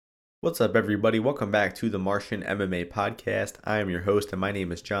What's up, everybody? Welcome back to the Martian MMA podcast. I am your host, and my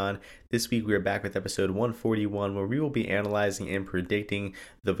name is John. This week, we are back with episode 141, where we will be analyzing and predicting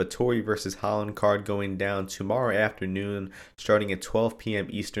the Vettori versus Holland card going down tomorrow afternoon, starting at 12 p.m.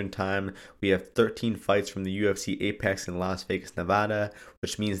 Eastern Time. We have 13 fights from the UFC Apex in Las Vegas, Nevada,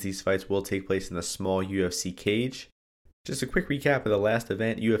 which means these fights will take place in a small UFC cage. Just a quick recap of the last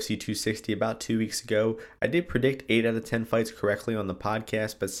event, UFC 260, about 2 weeks ago. I did predict 8 out of 10 fights correctly on the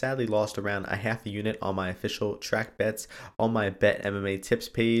podcast, but sadly lost around a half a unit on my official track bets on my Bet MMA tips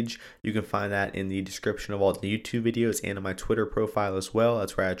page. You can find that in the description of all the YouTube videos and on my Twitter profile as well.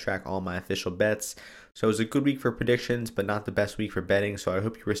 That's where I track all my official bets. So it was a good week for predictions, but not the best week for betting, so I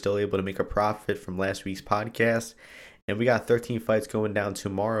hope you were still able to make a profit from last week's podcast. And we got 13 fights going down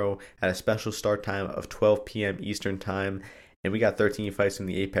tomorrow at a special start time of 12 p.m. Eastern Time. And we got 13 fights from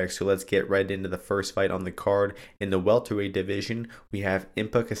the Apex, so let's get right into the first fight on the card. In the welterweight division, we have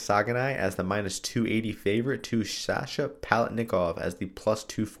Impa Kasanganay as the minus 280 favorite to Sasha Palatnikov as the plus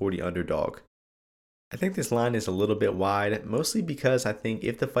 240 underdog. I think this line is a little bit wide, mostly because I think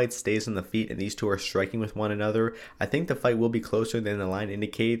if the fight stays on the feet and these two are striking with one another, I think the fight will be closer than the line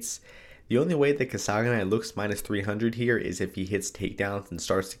indicates. The only way that Kasanganay looks minus 300 here is if he hits takedowns and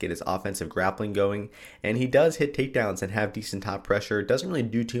starts to get his offensive grappling going. And he does hit takedowns and have decent top pressure. Doesn't really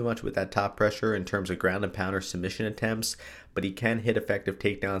do too much with that top pressure in terms of ground and pound or submission attempts, but he can hit effective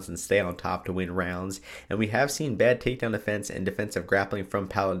takedowns and stay on top to win rounds. And we have seen bad takedown defense and defensive grappling from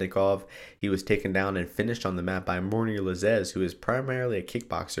Palatnikov. He was taken down and finished on the mat by Mounir Lazzez, who is primarily a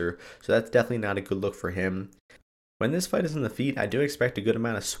kickboxer, so that's definitely not a good look for him. When this fight is on the feet, I do expect a good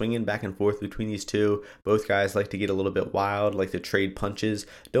amount of swinging back and forth between these two. Both guys like to get a little bit wild, like to trade punches.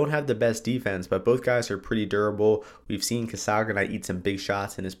 Don't have the best defense, but both guys are pretty durable. We've seen Kasanganay eat some big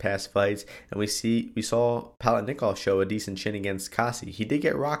shots in his past fights, and we saw Palatnikov show a decent chin against Kasi. He did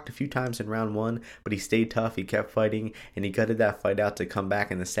get rocked a few times in round one, but he stayed tough, he kept fighting, and he gutted that fight out to come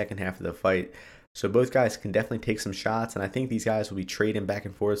back in the second half of the fight. So both guys can definitely take some shots, and I think these guys will be trading back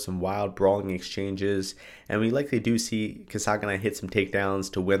and forth, some wild brawling exchanges, and we likely do see Kasanganay hit some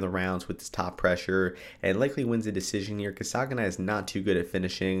takedowns to win the rounds with his top pressure, and likely wins a decision here. Kasanganay is not too good at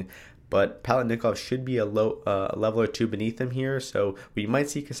finishing, but Palatnikov should be a level or two beneath him here, so we might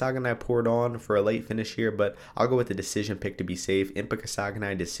see Kasanganay poured on for a late finish here, but I'll go with the decision pick to be safe. Impa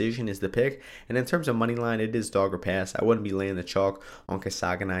Kasanganay decision is the pick, and in terms of money line, it is dog or pass. I wouldn't be laying the chalk on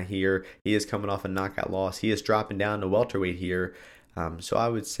Kasanganay here. He is coming off a knockout loss. He is dropping down to welterweight here. So I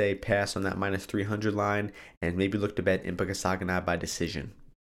would say pass on that minus 300 line, and maybe look to bet Impa Kasanganay by decision.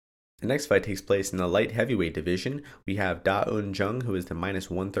 The next fight takes place in the light heavyweight division. We have Da Un Jung, who is the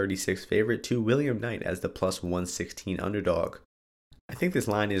minus 136 favorite, to William Knight as the plus 116 underdog. I think this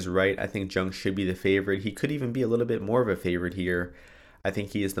line is right. I think Jung should be the favorite. He could even be a little bit more of a favorite here. I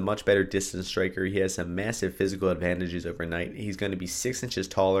think he is the much better distance striker. He has some massive physical advantages over Knight. He's going to be 6 inches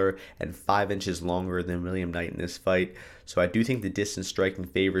taller and 5 inches longer than William Knight in this fight. So I do think the distance striking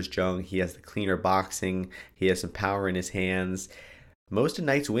favors Jung. He has the cleaner boxing. He has some power in his hands. Most of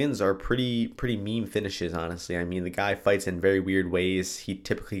Knight's wins are pretty meme finishes, honestly. I mean, the guy fights in very weird ways. He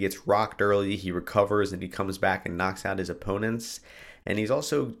typically gets rocked early, he recovers, and he comes back and knocks out his opponents. And he's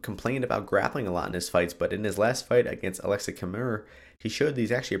also complained about grappling a lot in his fights, but in his last fight against Aleksa Camur, he showed that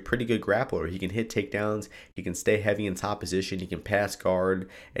he's actually a pretty good grappler. He can hit takedowns, he can stay heavy in top position, he can pass guard,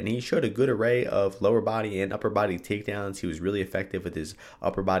 and he showed a good array of lower body and upper body takedowns. He was really effective with his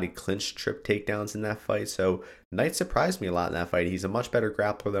upper body clinch trip takedowns in that fight. So Knight surprised me a lot in that fight. He's a much better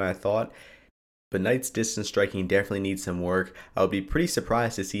grappler than I thought. But Knight's distance striking definitely needs some work. I would be pretty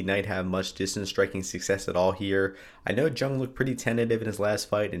surprised to see Knight have much distance striking success at all here. I know Jung looked pretty tentative in his last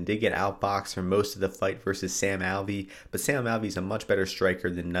fight and did get outboxed for most of the fight versus Sam Alvey, but Sam Alvey's a much better striker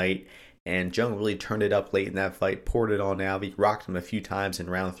than Knight, and Jung really turned it up late in that fight, poured it on Alvey, rocked him a few times in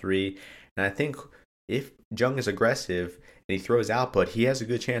round 3, and I think if Jung is aggressive and he throws output, he has a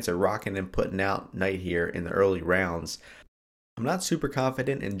good chance of rocking and putting out Knight here in the early rounds. I'm not super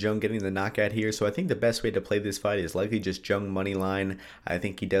confident in Jung getting the knockout here, so I think the best way to play this fight is likely just Jung money line. I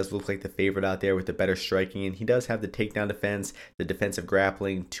think he does look like the favorite out there with the better striking, and he does have the takedown defense, the defensive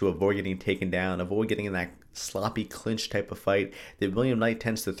grappling to avoid getting taken down, avoid getting in that sloppy clinch type of fight that William Knight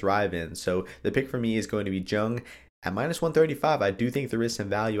tends to thrive in. So the pick for me is going to be Jung. At minus 135, I do think there is some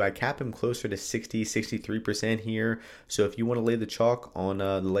value. I cap him closer to 63% here. So if you want to lay the chalk on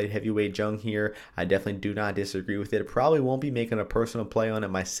the light heavyweight Jung here, I definitely do not disagree with it. Probably won't be making a personal play on it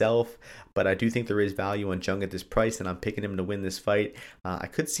myself, but I do think there is value on Jung at this price, and I'm picking him to win this fight. I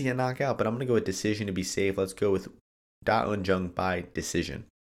could see a knockout, but I'm going to go with decision to be safe. Let's go with Da Un Jung by decision.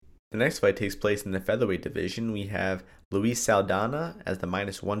 The next fight takes place in the featherweight division. We have Luis Saldana as the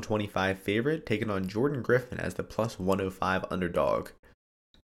minus 125 favorite, taking on Jordan Griffin as the plus 105 underdog.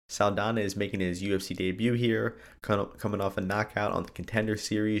 Saldana is making his UFC debut here, coming off a knockout on the Contender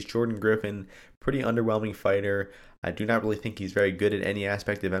Series. Jordan Griffin, pretty underwhelming fighter. I do not really think he's very good at any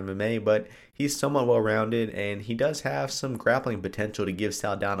aspect of MMA, but he's somewhat well-rounded, and he does have some grappling potential to give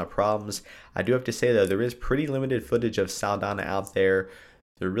Saldana problems. I do have to say, though, there is pretty limited footage of Saldana out there.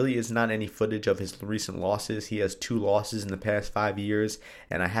 There really is not any footage of his recent losses. He has 2 losses in the past 5 years,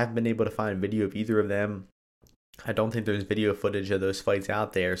 and I haven't been able to find video of either of them. I don't think there's video footage of those fights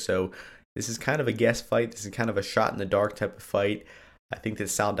out there, so this is kind of a guess fight. This is kind of a shot in the dark type of fight. I think that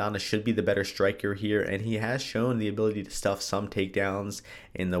Saldana should be the better striker here, and he has shown the ability to stuff some takedowns.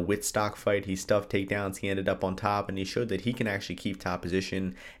 In the Whitstock fight, he stuffed takedowns, he ended up on top, and he showed that he can actually keep top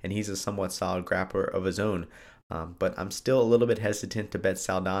position, and he's a somewhat solid grappler of his own. But I'm still a little bit hesitant to bet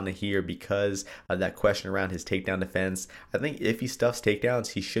Saldana here because of that question around his takedown defense. I think if he stuffs takedowns,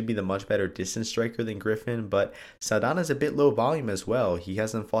 he should be the much better distance striker than Griffin, but Saldana's a bit low volume as well. He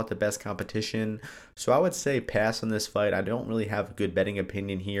hasn't fought the best competition, so I would say pass on this fight. I don't really have a good betting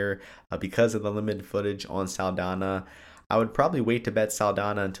opinion here because of the limited footage on Saldana. I would probably wait to bet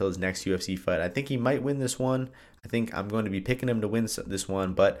Saldana until his next UFC fight. I think he might win this one. I think I'm going to be picking him to win this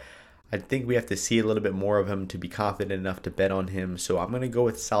one, but I think we have to see a little bit more of him to be confident enough to bet on him. So I'm going to go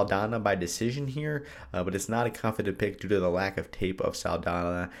with Saldana by decision here, but it's not a confident pick due to the lack of tape of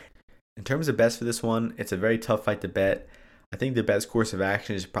Saldana. In terms of bets for this one, it's a very tough fight to bet. I think the best course of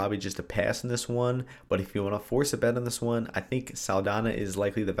action is probably just a pass on this one, but if you want to force a bet on this one, I think Saldana is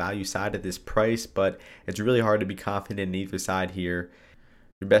likely the value side at this price, but it's really hard to be confident in either side here.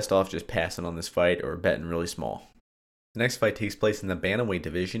 You're best off just passing on this fight or betting really small. The next fight takes place in the bantamweight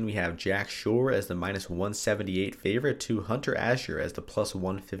division. We have Jack Shore as the minus 178 favorite to Hunter Azure as the plus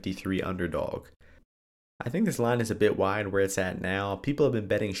 153 underdog. I think this line is a bit wide where it's at now. People have been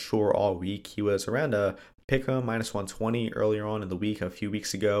betting Shore all week. He was around a pick'em minus 120 earlier on in the week, a few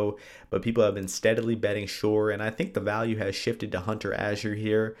weeks ago, but people have been steadily betting Shore, and I think the value has shifted to Hunter Azure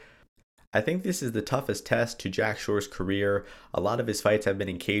here. I think this is the toughest test to Jack Shore's career. A lot of his fights have been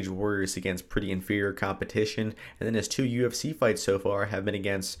in Cage Warriors against pretty inferior competition, and then his 2 UFC fights so far have been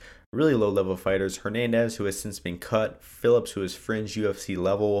against really low-level fighters. Hernandez, who has since been cut, Phillips, who is fringe UFC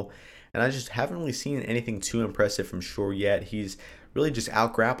level, and I just haven't really seen anything too impressive from Shore yet. He's really just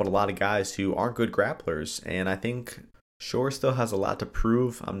out-grappled a lot of guys who aren't good grapplers, and I think Shore still has a lot to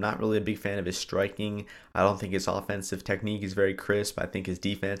prove. I'm not really a big fan of his striking. I don't think his offensive technique is very crisp. I think his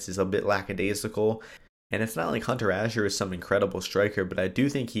defense is a bit lackadaisical. And it's not like Hunter Azure is some incredible striker, but I do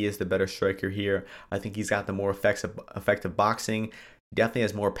think he is the better striker here. I think he's got the more effective boxing. Definitely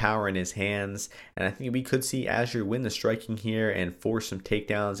has more power in his hands, and I think we could see Azure win the striking here and force some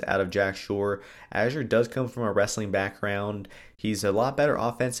takedowns out of Jack Shore. Azure does come from a wrestling background. He's a lot better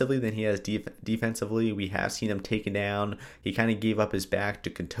offensively than he has defensively. We have seen him taken down. He kind of gave up his back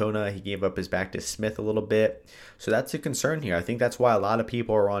to Cantona. He gave up his back to Smith a little bit. So that's a concern here. I think that's why a lot of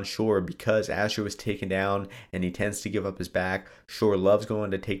people are on Shore, because Azure was taken down and he tends to give up his back. Shore loves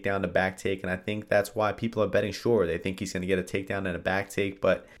going to takedown to back take, and I think that's why people are betting Shore. They think he's going to get a takedown and a back take,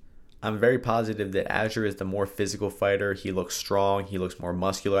 but I'm very positive that Azure is the more physical fighter. He looks strong. He looks more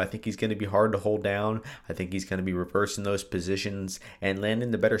muscular. I think he's going to be hard to hold down. I think he's going to be reversing those positions and landing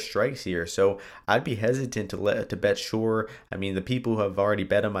the better strikes here. So I'd be hesitant to bet Shore. I mean, the people who have already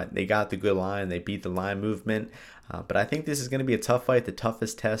bet him, they got the good line. They beat the line movement. But I think this is going to be a tough fight, the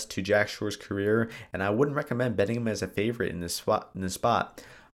toughest test to Jack Shore's career, and I wouldn't recommend betting him as a favorite in this spot.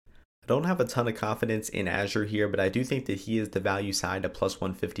 I don't have a ton of confidence in Azure here, but I do think that he is the value side at plus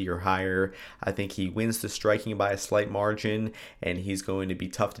 150 or higher. I think he wins the striking by a slight margin, and he's going to be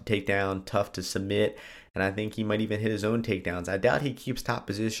tough to take down, tough to submit, and I think he might even hit his own takedowns. I doubt he keeps top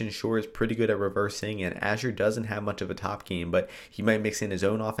position. Shore is pretty good at reversing, and Azure doesn't have much of a top game, but he might mix in his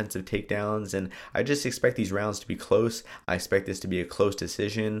own offensive takedowns, and I just expect these rounds to be close. I expect this to be a close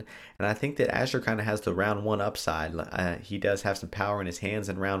decision, and I think that Azure kind of has the round 1 upside. He does have some power in his hands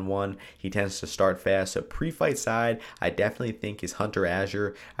in round 1. He tends to start fast, so pre-fight side, I definitely think is Hunter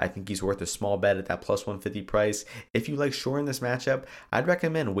Azure. I think he's worth a small bet at that plus 150 price. If you like Shore in this matchup, I'd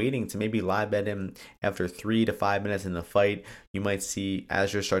recommend waiting to maybe live bet him after 3 to 5 minutes in the fight. You might see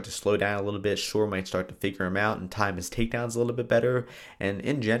Azure start to slow down a little bit. Shore might start to figure him out and time his takedowns a little bit better. And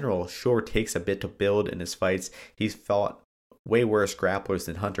in general, Shore takes a bit to build in his fights. He's fought way worse grapplers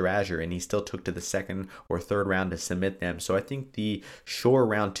than Hunter Azure, and he still took to the 2nd or 3rd round to submit them. So I think the Shore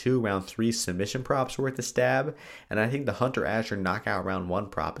round 2, round 3 submission props worth a stab, and I think the Hunter Azure knockout round 1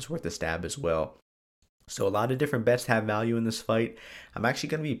 prop is worth a stab as well. So a lot of different bets have value in this fight. I'm actually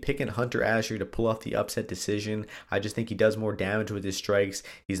going to be picking Hunter Azure to pull off the upset decision. I just think he does more damage with his strikes.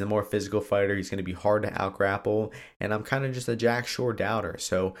 He's the more physical fighter. He's going to be hard to outgrapple. And I'm kind of just a Jack Shore doubter.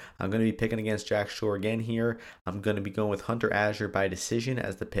 So I'm going to be picking against Jack Shore again here. I'm going to be going with Hunter Azure by decision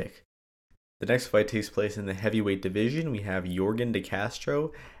as the pick. The next fight takes place in the heavyweight division. We have Yorgan De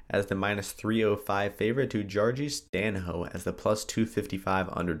Castro as the minus 305 favorite to Jargis Danaho as the plus 255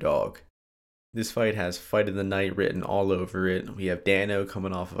 underdog. This fight has Fight of the Night written all over it. We have Dano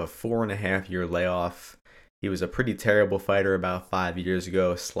coming off of a 4.5 year layoff. He was a pretty terrible fighter about 5 years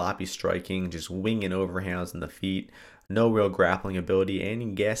ago, sloppy striking, just winging overhands in the feet, no real grappling ability, and he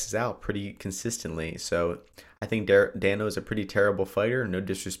gasses out pretty consistently. So I think Dano is a pretty terrible fighter, no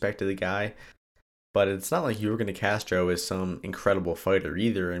disrespect to the guy. But it's not like Yorgan De Castro is some incredible fighter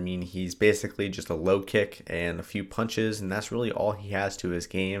either. I mean, he's basically just a low kick and a few punches, and that's really all he has to his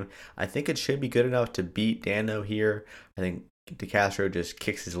game. I think it should be good enough to beat Dano here. I think De Castro just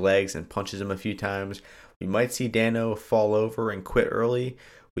kicks his legs and punches him a few times. We might see Dano fall over and quit early.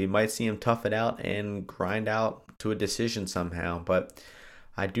 We might see him tough it out and grind out to a decision somehow. But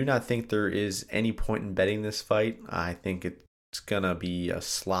I do not think there is any point in betting this fight. I think it's going to be a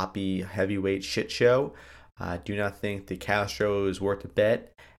sloppy heavyweight shit show. I do not think De Castro is worth a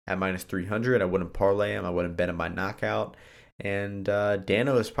bet at minus 300. I wouldn't parlay him. I wouldn't bet him by knockout. And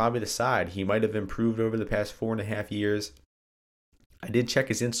Dano is probably the side. He might have improved over the past 4.5 years. I did check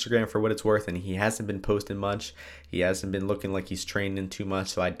his Instagram for what it's worth, and he hasn't been posting much. He hasn't been looking like he's training too much,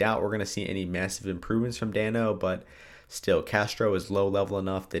 so I doubt we're going to see any massive improvements from Dano, but still, Castro is low level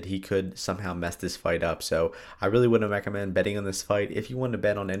enough that he could somehow mess this fight up. So I really wouldn't recommend betting on this fight. If you want to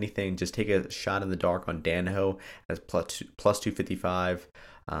bet on anything, just take a shot in the dark on Danaho as plus 255.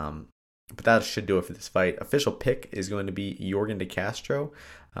 But that should do it for this fight. Official pick is going to be Yorgan De Castro.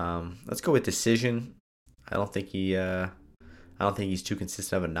 Let's go with decision. I don't think he's too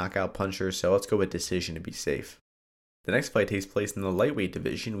consistent of a knockout puncher, so let's go with decision to be safe. The next fight takes place in the lightweight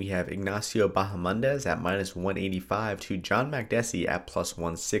division. We have Ignacio Bahamondes at minus 185 to John Makdessi at plus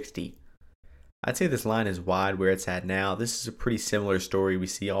 160. I'd say this line is wide where it's at now. This is a pretty similar story we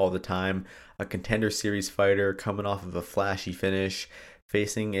see all the time. A Contender Series fighter coming off of a flashy finish,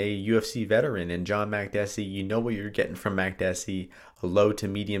 facing a UFC veteran in John Makdessi. You know what you're getting from Makdessi. A low to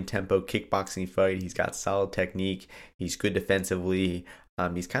medium tempo kickboxing fight. He's got solid technique. He's good defensively.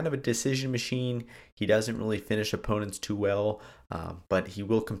 He's kind of a decision machine. He doesn't really finish opponents too well, but he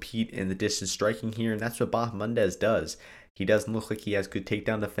will compete in the distance striking here, and that's what Bahamondes does. He doesn't look like he has good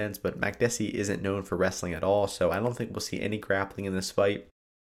takedown defense, but Makdessi isn't known for wrestling at all, so I don't think we'll see any grappling in this fight.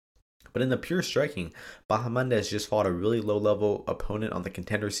 But in the pure striking, Bahamondes just fought a really low-level opponent on the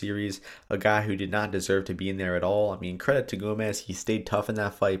Contender Series, a guy who did not deserve to be in there at all. I mean, credit to Gomez, he stayed tough in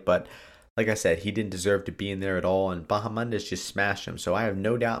that fight, but like I said, he didn't deserve to be in there at all, and Bahamondes just smashed him. So I have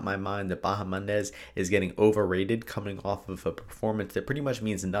no doubt in my mind that Bahamondes is getting overrated coming off of a performance that pretty much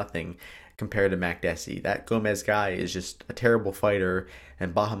means nothing compared to Makdessi. That Gomez guy is just a terrible fighter,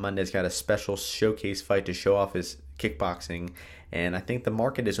 and Bahamondes got a special showcase fight to show off his kickboxing. And I think the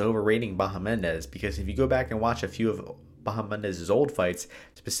market is overrating Bahamondes because if you go back and watch a few of Bahamondes' old fights,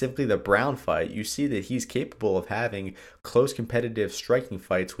 specifically the Brown fight, you see that he's capable of having close competitive striking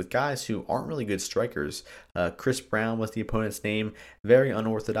fights with guys who aren't really good strikers. Chris Brown was the opponent's name, very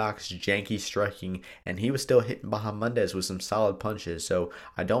unorthodox, janky striking, and he was still hitting Bahamondes with some solid punches. So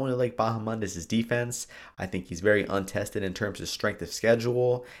I don't really like Bahamondes' defense. I think he's very untested in terms of strength of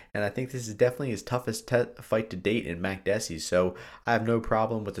schedule, and I think this is definitely his toughest fight to date in Makdessi. So I have no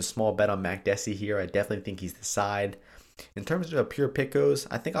problem with a small bet on Makdessi here. I definitely think he's the side. In terms of a pure pick goes,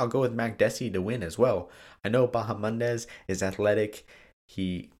 I think I'll go with Makdessi to win as well. I know Bahamondes is athletic.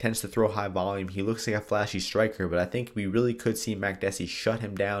 He tends to throw high volume. He looks like a flashy striker, but I think we really could see Makdessi shut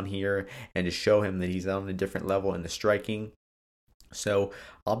him down here and just show him that he's on a different level in the striking. So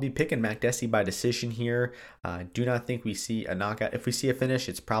I'll be picking Makdessi by decision here. Do not think we see a knockout. If we see a finish,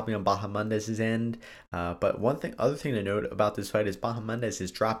 it's probably on Bahamondes' end. But other thing to note about this fight is Bahamondes has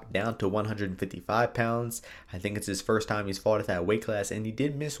dropped down to 155 pounds. I think it's his first time he's fought at that weight class, and he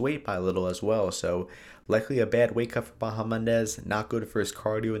did miss weight by a little as well. So likely a bad weight cut for Bahamondes. Not good for his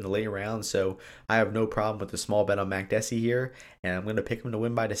cardio in the late rounds. So I have no problem with the small bet on Makdessi here, and I'm going to pick him to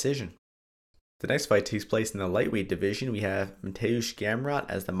win by decision. The next fight takes place in the lightweight division. We have Mateusz Gamrot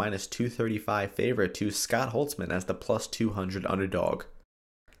as the minus 235 favorite to Scott Holtzman as the plus 200 underdog.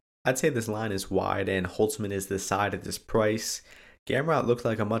 I'd say this line is wide and Holtzman is the side at this price. Gamrot looked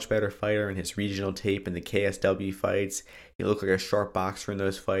like a much better fighter in his regional tape in the KSW fights. He looked like a sharp boxer in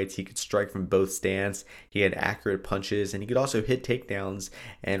those fights. He could strike from both stands. He had accurate punches, and he could also hit takedowns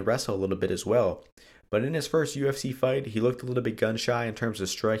and wrestle a little bit as well. But in his first UFC fight, he looked a little bit gun shy in terms of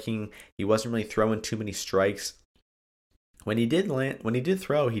striking. He wasn't really throwing too many strikes. When he did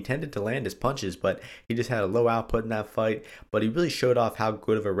throw, he tended to land his punches, but he just had a low output in that fight. But he really showed off how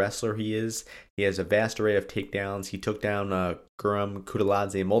good of a wrestler he is. He has a vast array of takedowns. He took down Guram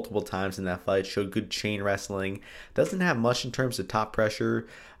Kutateladze multiple times in that fight, showed good chain wrestling. Doesn't have much in terms of top pressure.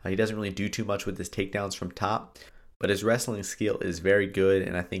 He doesn't really do too much with his takedowns from top. But his wrestling skill is very good,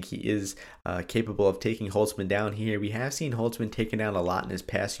 and I think he is capable of taking Holtzman down here. We have seen Holtzman taken down a lot in his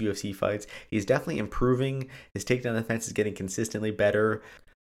past UFC fights. He's definitely improving. His takedown defense is getting consistently better.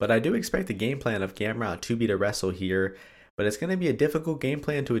 But I do expect the game plan of Gamrot to be to wrestle here. But it's going to be a difficult game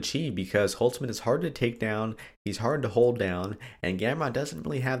plan to achieve because Holtzman is hard to take down, he's hard to hold down, and Gamrot doesn't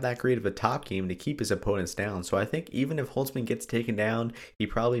really have that great of a top game to keep his opponents down. So I think even if Holtzman gets taken down, he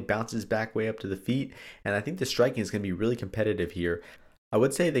probably bounces back way up to the feet, and I think the striking is going to be really competitive here. I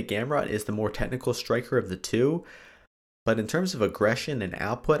would say that Gamrot is the more technical striker of the two, but in terms of aggression and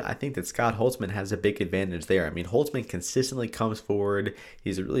output, I think that Scott Holtzman has a big advantage there. I mean, Holtzman consistently comes forward.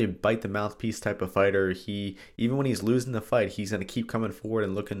 He's a really bite the mouthpiece type of fighter. Even when he's losing the fight, he's going to keep coming forward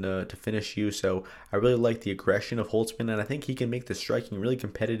and looking to finish you. So I really like the aggression of Holtzman, and I think he can make the striking really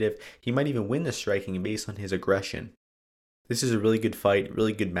competitive. He might even win the striking based on his aggression. This is a really good fight,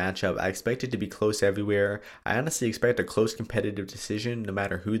 really good matchup. I expect it to be close everywhere. I honestly expect a close competitive decision no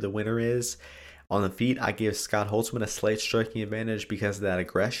matter who the winner is. On the feet, I give Scott Holtzman a slight striking advantage because of that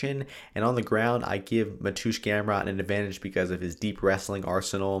aggression. And on the ground, I give Mateusz Gamrot an advantage because of his deep wrestling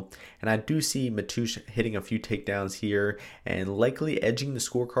arsenal. And I do see Mateusz hitting a few takedowns here and likely edging the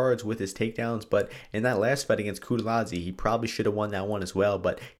scorecards with his takedowns. But in that last fight against Kutateladze, he probably should have won that one as well.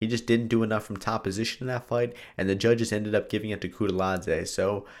 But he just didn't do enough from top position in that fight. And the judges ended up giving it to Kutateladze.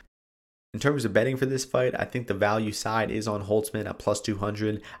 So in terms of betting for this fight, I think the value side is on Holtzman at plus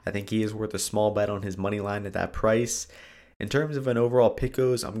 200. I think he is worth a small bet on his money line at that price. In terms of an overall pick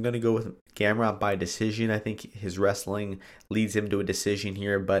goes, I'm going to go with Gamrot by decision. I think his wrestling leads him to a decision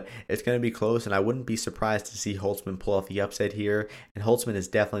here, but it's going to be close, and I wouldn't be surprised to see Holtzman pull off the upset here, and Holtzman is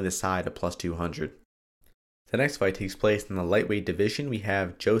definitely the side at plus 200. The next fight takes place in the lightweight division. We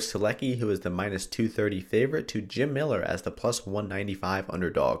have Joe Solecki, who is the minus 230 favorite, to Jim Miller as the plus 195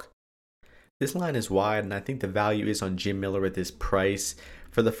 underdog. This line is wide, and I think the value is on Jim Miller at this price.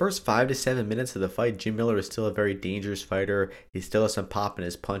 For the first 5 to 7 minutes of the fight, Jim Miller is still a very dangerous fighter. He still has some pop in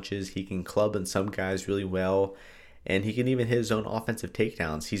his punches. He can club in some guys really well, and he can even hit his own offensive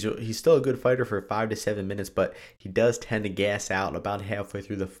takedowns. He's still a good fighter for 5 to 7 minutes, but he does tend to gas out about halfway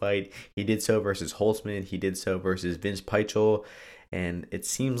through the fight. He did so versus Holtzman. He did so versus Vince Pichel. And it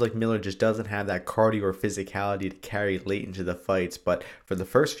seems like Miller just doesn't have that cardio or physicality to carry late into the fights. But for the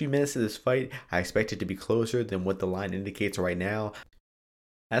first few minutes of this fight, I expect it to be closer than what the line indicates right now.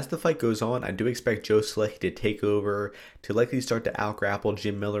 As the fight goes on, I do expect Joe Solecki to take over, to likely start to out-grapple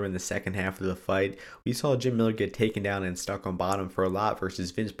Jim Miller in the second half of the fight. We saw Jim Miller get taken down and stuck on bottom for a lot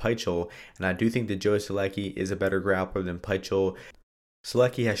versus Vince Pichel, and I do think that Joe Solecki is a better grappler than Pichel.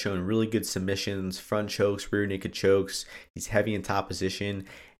 Solecki has shown really good submissions, front chokes, rear naked chokes. He's heavy in top position,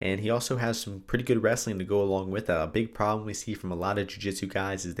 and he also has some pretty good wrestling to go along with that. A big problem we see from a lot of jiu-jitsu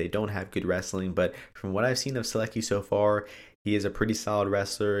guys is they don't have good wrestling, but from what I've seen of Solecki so far, he is a pretty solid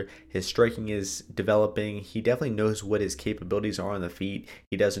wrestler. His striking is developing. He definitely knows what his capabilities are on the feet.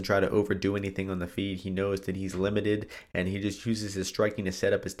 He doesn't try to overdo anything on the feet. He knows that he's limited, and he just uses his striking to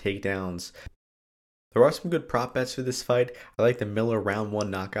set up his takedowns. There are some good prop bets for this fight. I like the Miller round 1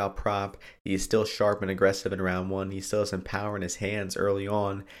 knockout prop. He is still sharp and aggressive in round 1. He still has some power in his hands early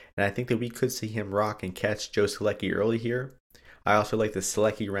on. And I think that we could see him rock and catch Joe Solecki early here. I also like the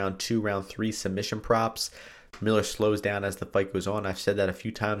Solecki round 2, round 3 submission props. Miller slows down as the fight goes on. I've said that a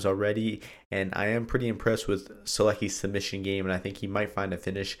few times already. And I am pretty impressed with Solecki's submission game. And I think he might find a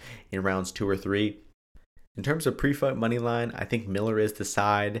finish in rounds 2 or 3. In terms of pre-fight money line, I think Miller is the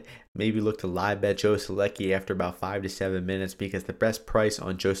side. Maybe look to live bet Joe Solecki after about 5 to 7 minutes because the best price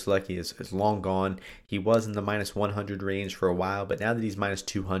on Joe Solecki is long gone. He was in the minus 100 range for a while, but now that he's minus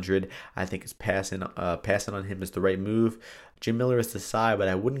 200, I think it's passing on him is the right move. Jim Miller is the side, but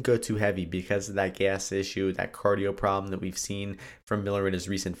I wouldn't go too heavy because of that gas issue, that cardio problem that we've seen from Miller in his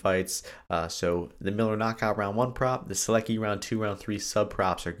recent fights. So the Miller knockout round 1 prop, the Solecki round 2, round 3 sub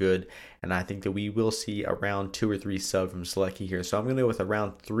props are good. And I think that we will see a round 2 or 3 sub from Solecki here. So I'm going to go with a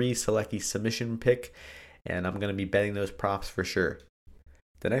round 3 Solecki submission pick, and I'm going to be betting those props for sure.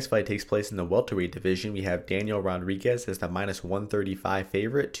 The next fight takes place in the welterweight division. We have Daniel Rodriguez as the minus 135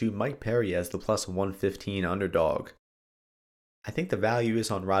 favorite to Mike Perry as the plus 115 underdog. I think the value is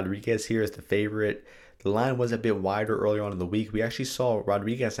on Rodriguez here as the favorite. The line was a bit wider earlier on in the week. We actually saw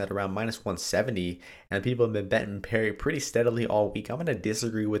Rodriguez at around minus 170, and people have been betting Perry pretty steadily all week. I'm going to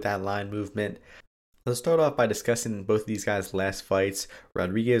disagree with that line movement. Let's start off by discussing both of these guys' last fights.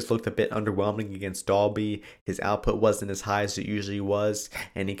 Rodriguez looked a bit underwhelming against Dalby. His output wasn't as high as it usually was,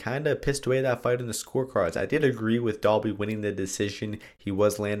 and he kind of pissed away that fight in the scorecards. I did agree with Dalby winning the decision. He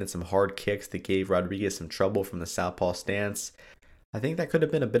was landing some hard kicks that gave Rodriguez some trouble from the southpaw stance. I think that could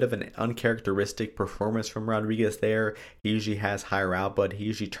have been a bit of an uncharacteristic performance from Rodriguez there. He usually has higher output. He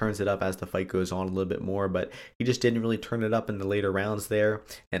usually turns it up as the fight goes on a little bit more, but he just didn't really turn it up in the later rounds there,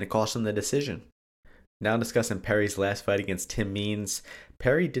 and it cost him the decision. Now discussing Perry's last fight against Tim Means.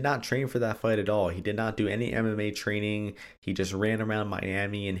 Perry did not train for that fight at all. He did not do any MMA training. He just ran around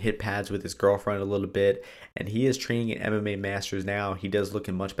Miami and hit pads with his girlfriend a little bit. And he is training at MMA Masters now. He does look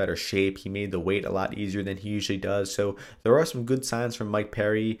in much better shape. He made the weight a lot easier than he usually does. So there are some good signs from Mike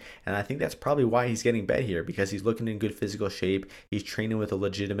Perry. And I think that's probably why he's getting bet here, because he's looking in good physical shape. He's training with a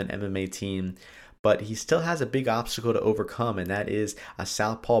legitimate MMA team. But he still has a big obstacle to overcome, and that is a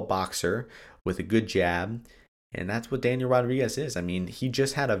southpaw boxer with a good jab. And that's what Daniel Rodriguez is. I mean, he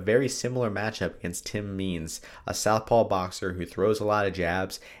just had a very similar matchup against Tim Means, a southpaw boxer who throws a lot of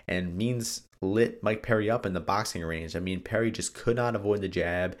jabs, and Means lit Mike Perry up in the boxing range. I mean, Perry just could not avoid the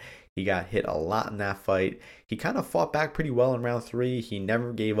jab. He got hit a lot in that fight. He kind of fought back pretty well in round 3. He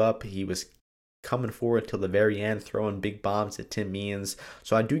never gave up. He was coming forward till the very end, throwing big bombs at Tim Means.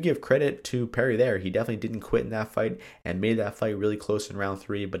 So I do give credit to Perry there. He definitely didn't quit in that fight and made that fight really close in round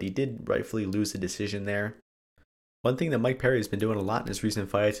 3, but he did rightfully lose the decision there. One thing that Mike Perry has been doing a lot in his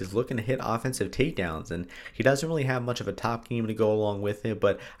recent fights is looking to hit offensive takedowns, and he doesn't really have much of a top game to go along with it,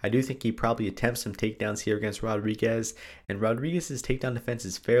 but I do think he probably attempts some takedowns here against Rodriguez, and Rodriguez's takedown defense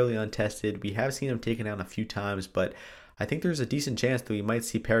is fairly untested. We have seen him taken down a few times, but I think there's a decent chance that we might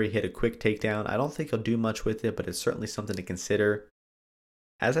see Perry hit a quick takedown. I don't think he'll do much with it, but it's certainly something to consider.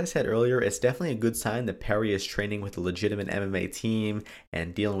 As I said earlier, it's definitely a good sign that Perry is training with a legitimate MMA team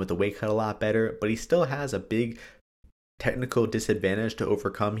and dealing with the weight cut a lot better, but he still has a big technical disadvantage to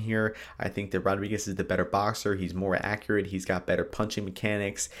overcome here. I think that Rodriguez is the better boxer. He's more accurate. He's got better punching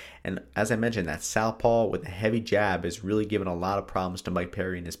mechanics. And as I mentioned, that southpaw with a heavy jab is really given a lot of problems to Mike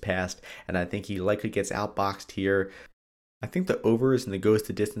Perry in his past. And I think he likely gets outboxed here. I think the overs and the goes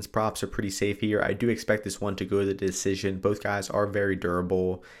to distance props are pretty safe here. I do expect this one to go to the decision. Both guys are very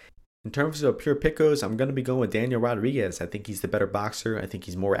durable. In terms of pure pickos, I'm going to be going with Daniel Rodriguez. I think he's the better boxer. I think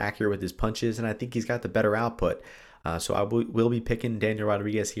he's more accurate with his punches, and I think he's got the better output. So I will be picking Daniel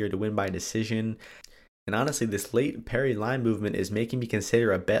Rodriguez here to win by decision. And honestly, this late Perry line movement is making me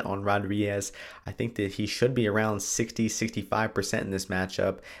consider a bet on Rodriguez. I think that he should be around 60-65% in this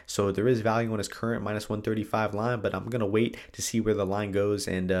matchup. So there is value on his current minus 135 line, but I'm going to wait to see where the line goes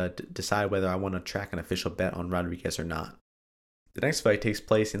and decide whether I want to track an official bet on Rodriguez or not. The next fight takes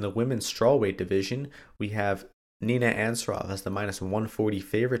place in the women's strawweight division. We have Nina Ansaroff as the minus 140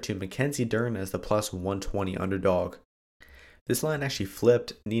 favorite to Mackenzie Dern as the plus 120 underdog. This line actually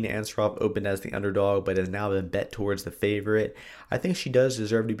flipped. Nina Ansaroff opened as the underdog, but has now been bet towards the favorite. I think she does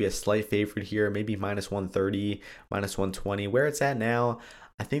deserve to be a slight favorite here, maybe minus 130, minus 120. Where it's at now,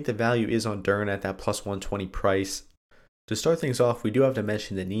 I think the value is on Dern at that plus 120 price. To start things off, we do have to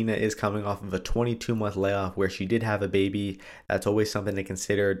mention that Nina is coming off of a 22-month layoff where she did have a baby. That's always something to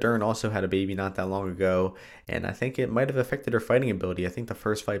consider. Dern also had a baby not that long ago, and I think it might have affected her fighting ability. I think the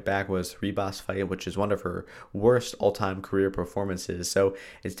first fight back was Ribas fight, which is one of her worst all-time career performances. So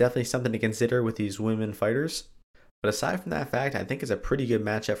it's definitely something to consider with these women fighters. But aside from that fact, I think it's a pretty good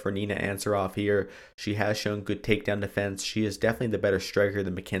matchup for Nina Ansaroff here. She has shown good takedown defense. She is definitely the better striker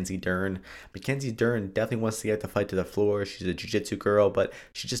than Mackenzie Dern. Mackenzie Dern definitely wants to get the fight to the floor. She's a jiu-jitsu girl, but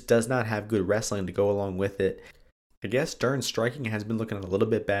she just does not have good wrestling to go along with it. I guess Dern's striking has been looking a little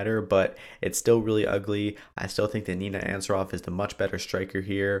bit better, but it's still really ugly. I still think that Nina Ansaroff is the much better striker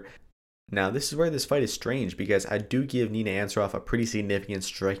here. Now, this is where this fight is strange because I do give Nina Ansaroff a pretty significant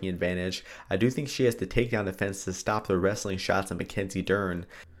striking advantage. I do think she has the takedown defense to stop the wrestling shots of Mackenzie Dern.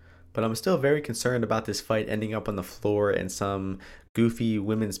 But I'm still very concerned about this fight ending up on the floor in some goofy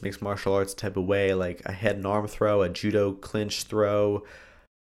women's mixed martial arts type of way, like a head and arm throw, a judo clinch throw,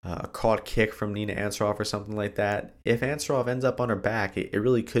 a caught kick from Nina Ansaroff or something like that. If Ansaroff ends up on her back, it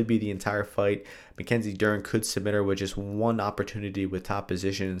really could be the entire fight. Mackenzie Dern could submit her with just one opportunity with top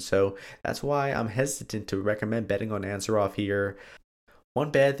position. So that's why I'm hesitant to recommend betting on Ansaroff here. One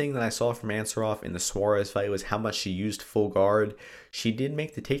bad thing that I saw from Ansaroff in the Suarez fight was how much she used full guard. She did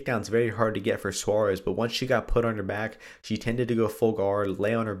make the takedowns very hard to get for Suarez, but once she got put on her back, she tended to go full guard,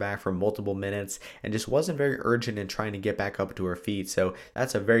 lay on her back for multiple minutes, and just wasn't very urgent in trying to get back up to her feet. So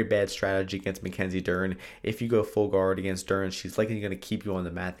that's a very bad strategy against Mackenzie Dern. If you go full guard against Dern, she's likely going to keep you on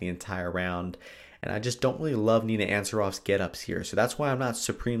the mat the entire round. And I just don't really love Nina Ansaroff's get-ups here. So that's why I'm not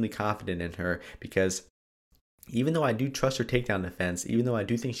supremely confident in her, because even though I do trust her takedown defense, even though I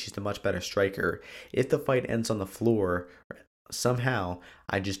do think she's the much better striker, if the fight ends on the floor somehow,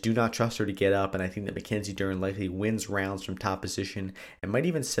 I just do not trust her to get up, and I think that Mackenzie Dern likely wins rounds from top position and might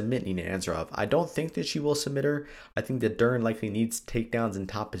even submit Nina Ansaroff. I don't think that she will submit her. I think that Dern likely needs takedowns in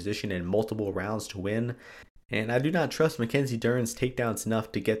top position in multiple rounds to win. And I do not trust Mackenzie Dern's takedowns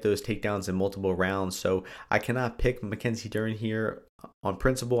enough to get those takedowns in multiple rounds, so I cannot pick Mackenzie Dern here. On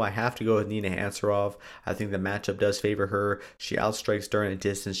principle, I have to go with Nina Ansaroff. I think the matchup does favor her. She outstrikes Dern at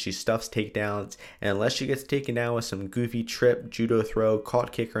distance. She stuffs takedowns, and unless she gets taken down with some goofy trip, judo throw,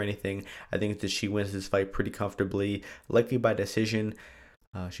 caught kick, or anything, I think that she wins this fight pretty comfortably, likely by decision.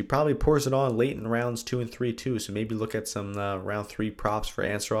 She probably pours it on late in rounds 2 and 3 too, so maybe look at some round 3 props for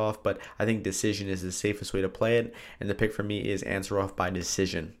Ansaroff, but I think decision is the safest way to play it, and the pick for me is Ansaroff by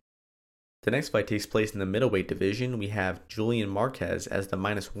decision. The next fight takes place in the middleweight division. We have Julian Marquez as the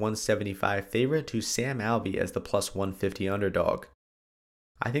minus 175 favorite to Sam Alvey as the plus 150 underdog.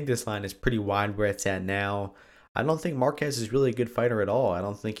 I think this line is pretty wide where it's at now. I don't think Marquez is really a good fighter at all. I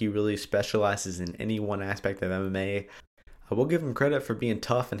don't think he really specializes in any one aspect of MMA. I will give him credit for being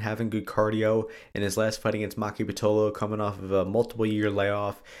tough and having good cardio. In his last fight against Maki Pitolo, coming off of a multiple-year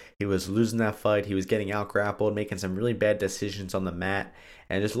layoff, he was losing that fight. He was getting out-grappled, making some really bad decisions on the mat,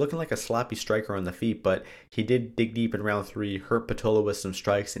 and just looking like a sloppy striker on the feet. But he did dig deep in round 3, hurt Pitolo with some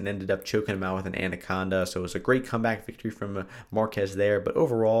strikes, and ended up choking him out with an anaconda. So it was a great comeback victory from Marquez there. But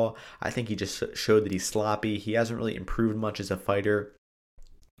overall, I think he just showed that he's sloppy. He hasn't really improved much as a fighter,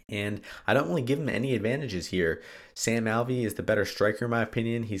 and I don't really give him any advantages here. Sam Alvey is the better striker in my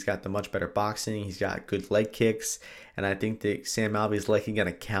opinion. He's got the much better boxing. He's got good leg kicks. And I think that Sam Alvey is likely going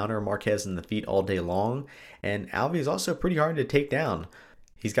to counter Marquez in the feet all day long. And Alvey is also pretty hard to take down.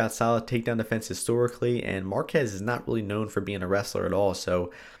 He's got solid takedown defense historically. And Marquez is not really known for being a wrestler at all.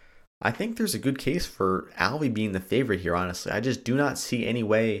 So I think there's a good case for Alvey being the favorite here, honestly. I just do not see any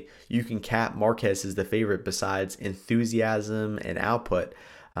way you can cap Marquez as the favorite besides enthusiasm and output.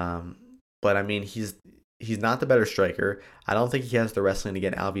 But I mean, he's not the better striker. I don't think he has the wrestling to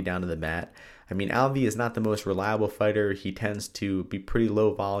get Alvey down to the mat. I mean, Alvey is not the most reliable fighter. He tends to be pretty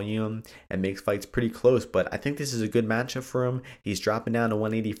low volume and makes fights pretty close, but I think this is a good matchup for him. He's dropping down to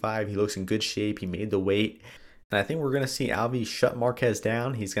 185. He looks in good shape. He made the weight. And I think we're going to see Alvey shut Marquez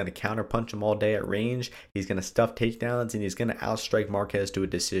down. He's going to counterpunch him all day at range. He's going to stuff takedowns, and he's going to outstrike Marquez to a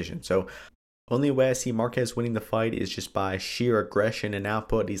decision. So only way I see Marquez winning the fight is just by sheer aggression and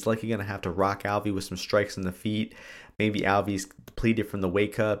output. He's likely going to have to rock Alvey with some strikes in the feet. Maybe Alvey's depleted from the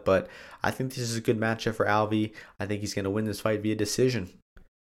weight cut, but I think this is a good matchup for Alvey. I think he's going to win this fight via decision.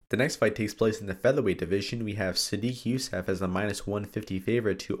 The next fight takes place in the featherweight division. We have Sodiq Yusuff as the minus 150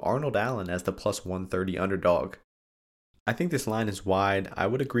 favorite to Arnold Allen as the plus 130 underdog. I think this line is wide. I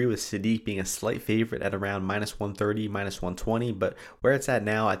would agree with Sodiq being a slight favorite at around minus 130, minus 120, but where it's at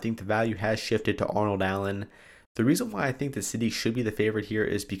now, I think the value has shifted to Arnold Allen. The reason why I think that Sodiq should be the favorite here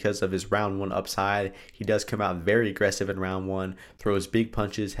is because of his round 1 upside. He does come out very aggressive in round 1, throws big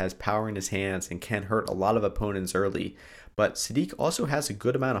punches, has power in his hands, and can hurt a lot of opponents early. But Sodiq also has a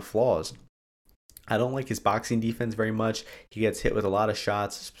good amount of flaws. I don't like his boxing defense very much. He gets hit with a lot of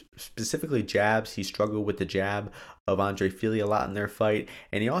shots, specifically jabs. He struggled with the jab of Andre Fili a lot in their fight.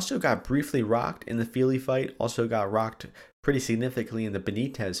 And he also got briefly rocked in the Fili fight, also got rocked pretty significantly in the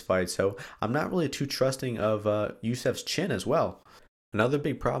Benitez fight. So I'm not really too trusting of Yusuff's chin as well. Another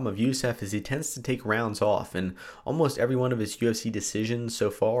big problem of Yusuff is he tends to take rounds off. In almost every one of his UFC decisions so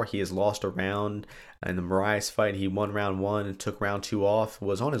far, he has lost a round. In the Moraes fight, he won round 1 and took round 2 off.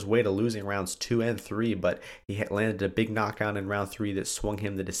 Was on his way to losing rounds 2 and 3, but he had landed a big knockdown in round 3 that swung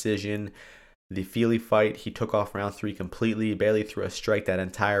him the decision. The Fili fight, he took off round 3 completely, barely threw a strike that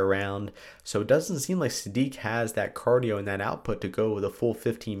entire round. So it doesn't seem like Sodiq has that cardio and that output to go the full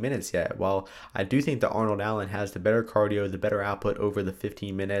 15 minutes yet. While I do think that Arnold Allen has the better cardio, the better output over the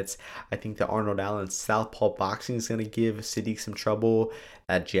 15 minutes, I think that Arnold Allen's southpaw boxing is going to give Sodiq some trouble.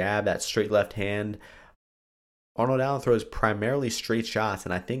 That jab, that straight left hand. Arnold Allen throws primarily straight shots,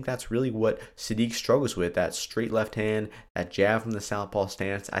 and I think that's really what Sodiq struggles with, that straight left hand, that jab from the southpaw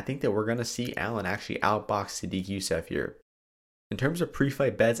stance. I think that we're going to see Allen actually outbox Sodiq Yusuff here. In terms of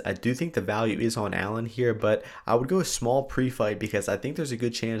pre-fight bets, I do think the value is on Allen here, but I would go a small pre-fight because I think there's a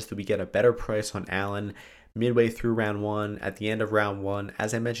good chance that we get a better price on Allen midway through round one, at the end of round one.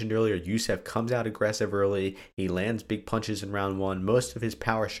 As I mentioned earlier, Youssef comes out aggressive early. He lands big punches in round one. Most of his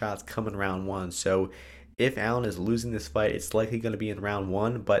power shots come in round one. So if Allen is losing this fight, it's likely going to be in round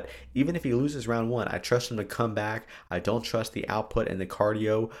one. But even if he loses round one, I trust him to come back. I don't trust the output and the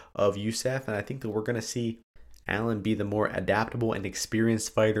cardio of Youssef. And I think that we're going to see Allen be the more adaptable and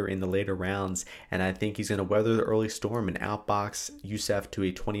experienced fighter in the later rounds, and I think he's going to weather the early storm and outbox Youssef to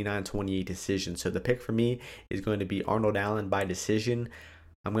a 29-28 decision. So the pick for me is going to be Arnold Allen by decision.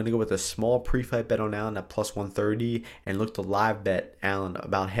 I'm going to go with a small pre-fight bet on Allen at plus 130 and look to live bet Allen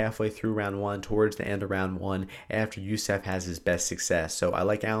about halfway through round one, towards the end of round one, after Youssef has his best success. So I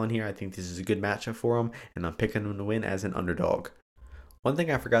like Allen here. I think this is a good matchup for him, and I'm picking him to win as an underdog. One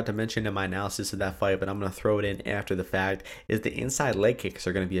thing I forgot to mention in my analysis of that fight, but I'm going to throw it in after the fact, is the inside leg kicks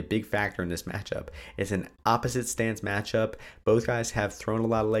are going to be a big factor in this matchup. It's an opposite stance matchup. Both guys have thrown a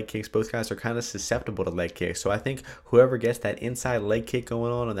lot of leg kicks. Both guys are kind of susceptible to leg kicks. So I think whoever gets that inside leg kick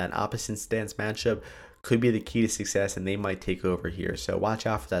going on that opposite stance matchup could be the key to success, and they might take over here. So watch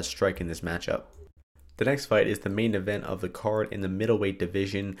out for that strike in this matchup. The next fight is the main event of the card in the middleweight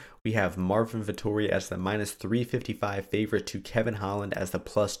division. We have Marvin Vettori as the minus 355 favorite to Kevin Holland as the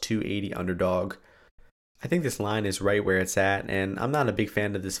plus 280 underdog. I think this line is right where it's at, and I'm not a big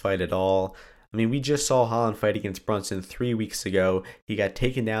fan of this fight at all. I mean, we just saw Holland fight against Brunson 3 weeks ago. He got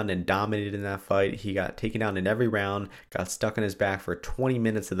taken down and dominated in that fight. He got taken down in every round, got stuck on his back for 20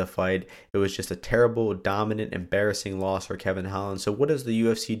 minutes of the fight. It was just a terrible, dominant, embarrassing loss for Kevin Holland. So what does the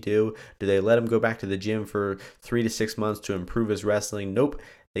UFC do? Do they let him go back to the gym for 3 to 6 months to improve his wrestling? Nope.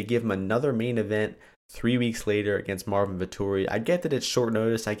 They give him another main event 3 weeks later against Marvin Vettori. I get that it's short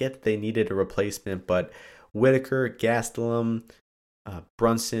notice. I get that they needed a replacement, but Whitaker, Gastelum,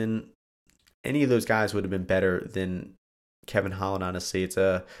 Brunson, any of those guys would have been better than Kevin Holland, honestly. It's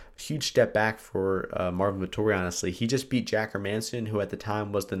a huge step back for Marvin Vettori, honestly. He just beat Jack Hermansson, who at the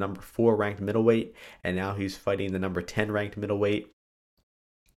time was the number 4 ranked middleweight, and now he's fighting the number 10 ranked middleweight.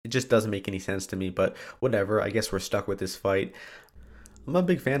 It just doesn't make any sense to me, but whatever. I guess we're stuck with this fight. I'm a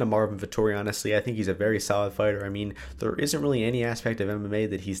big fan of Marvin Vettori, honestly. I think he's a very solid fighter. I mean, there isn't really any aspect of MMA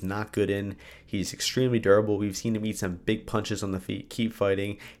that he's not good in. He's extremely durable. We've seen him eat some big punches on the feet, keep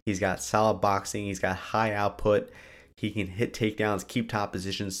fighting. He's got solid boxing. He's got high output. He can hit takedowns, keep top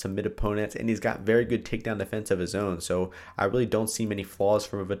positions, submit opponents, and he's got very good takedown defense of his own. So I really don't see many flaws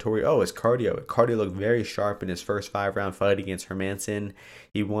from Vettori. Oh, his cardio. His cardio looked very sharp in his first 5-round fight against Hermansson.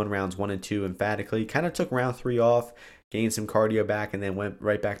 He won rounds 1 and 2 emphatically. Kind of took round 3 off, gained some cardio back, and then went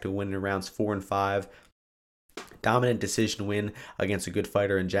right back to winning rounds 4 and 5. Dominant decision win against a good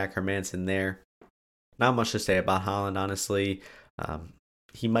fighter in Jack Hermansson there. Not much to say about Holland, honestly.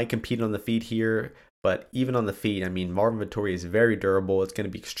 He might compete on the feet here, but even on the feet, I mean, Marvin Vettori is very durable. It's going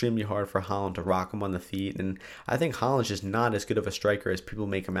to be extremely hard for Holland to rock him on the feet, and I think Holland's just not as good of a striker as people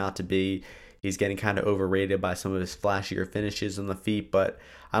make him out to be. He's getting kind of overrated by some of his flashier finishes on the feet, but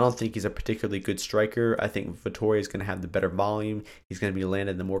I don't think he's a particularly good striker. I think Vettori is going to have the better volume. He's going to be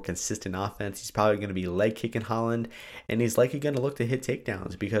landing the more consistent offense. He's probably going to be leg kicking Holland, and he's likely going to look to hit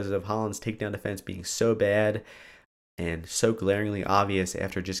takedowns because of Holland's takedown defense being so bad and so glaringly obvious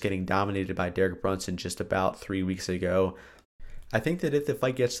after just getting dominated by Derek Brunson just about 3 weeks ago. I think that if the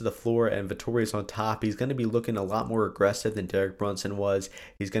fight gets to the floor and Vettori is on top, he's going to be looking a lot more aggressive than Derek Brunson was.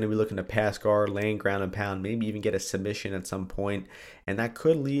 He's going to be looking to pass guard, laying ground and pound, maybe even get a submission at some point. And that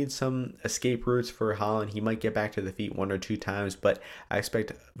could lead some escape routes for Holland. He might get back to the feet 1 or 2 times, but I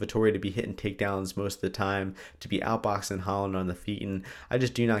expect Vettori to be hitting takedowns most of the time, to be outboxing Holland on the feet. And I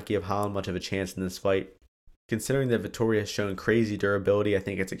just do not give Holland much of a chance in this fight. Considering that Vettori has shown crazy durability, I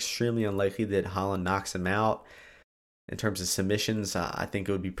think it's extremely unlikely that Holland knocks him out. In terms of submissions, I think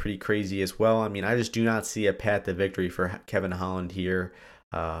it would be pretty crazy as well. I mean, I just do not see a path to victory for Kevin Holland here.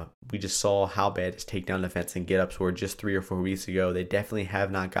 We just saw how bad his takedown defense and get-ups were just 3 or 4 weeks ago. They definitely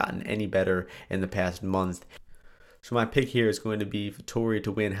have not gotten any better in the past month. So my pick here is going to be Vettori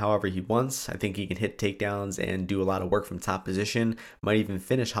to win however he wants. I think he can hit takedowns and do a lot of work from top position. Might even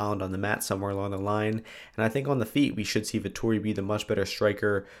finish Holland on the mat somewhere along the line. And I think on the feet, we should see Vettori be the much better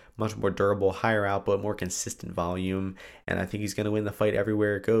striker, much more durable, higher output, more consistent volume. And I think he's going to win the fight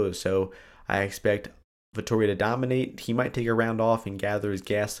everywhere it goes. So I expect Vettori to dominate. He might take a round off and gather his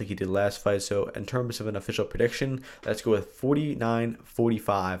gas like he did last fight. So in terms of an official prediction, let's go with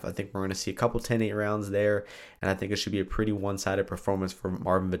 49-45. I think we're going to see a couple 10-8 rounds there, and I think it should be a pretty one-sided performance for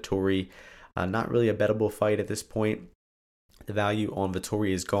Marvin Vettori. Not really a bettable fight at this point. The value on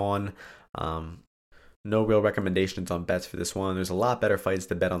Vettori is gone. No real recommendations on bets for this one. There's a lot better fights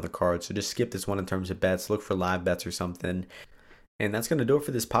to bet on the card, so just skip this one in terms of bets. Look for live bets or something. And that's going to do it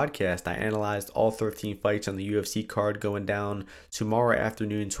for this podcast. I analyzed all 13 fights on the UFC card going down tomorrow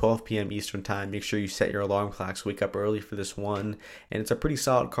afternoon, 12 p.m. Eastern time. Make sure you set your alarm clocks, wake up early for this one. And it's a pretty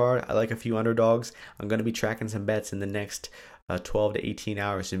solid card. I like a few underdogs. I'm going to be tracking some bets in the next 12 to 18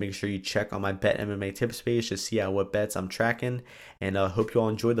 hours. So make sure you check on my Bet MMA tips page to see what bets I'm tracking. And hope you all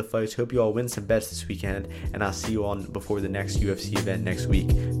enjoy the fights. Hope you all win some bets this weekend. And I'll see you on before the next UFC event next week.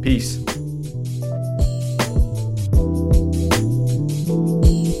 Peace.